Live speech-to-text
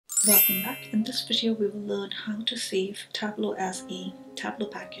Welcome back. In this video, we will learn how to save Tableau as a Tableau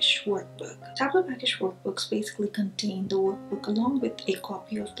package workbook. Tableau package workbooks basically contain the workbook along with a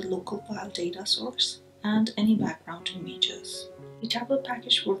copy of the local file data source and any background images. The Tableau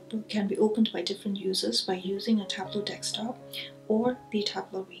package workbook can be opened by different users by using a Tableau desktop or the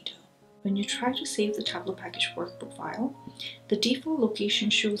Tableau reader. When you try to save the Tableau package workbook file, the default location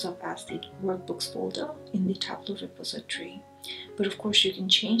shows up as the workbooks folder in the Tableau repository. But of course, you can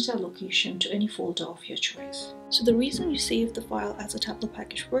change that location to any folder of your choice. So the reason you save the file as a Tableau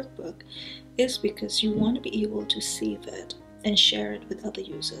package workbook is because you want to be able to save it and share it with other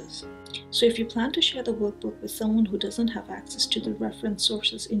users. So if you plan to share the workbook with someone who doesn't have access to the reference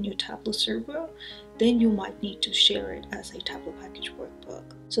sources in your Tableau server, then you might need to share it as a Tableau package workbook.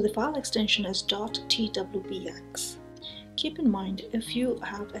 So the file extension is .twbx. Keep in mind, if you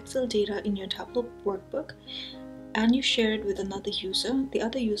have Excel data in your Tableau workbook and you share it with another user, the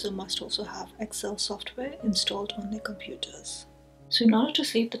other user must also have Excel software installed on their computers. So in order to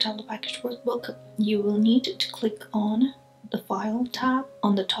save the Tableau package workbook, you will need to click on the File tab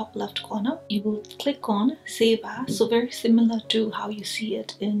on the top left corner. You will click on Save As, so very similar to how you see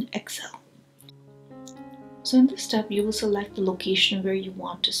it in Excel. So in this step, you will select the location where you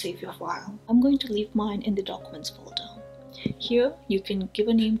want to save your file. I'm going to leave mine in the Documents folder. Here, you can give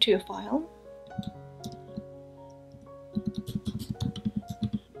a name to your file.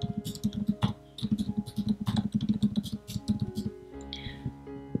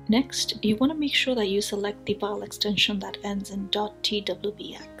 Next, you want to make sure that you select the file extension that ends in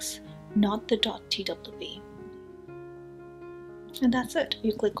 .twbx, not the .twb. And that's it.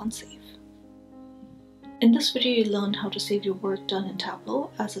 You click on Save. In this video, you learned how to save your work done in Tableau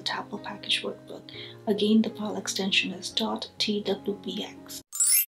as a Tableau package workbook. Again, the file extension is .twbx.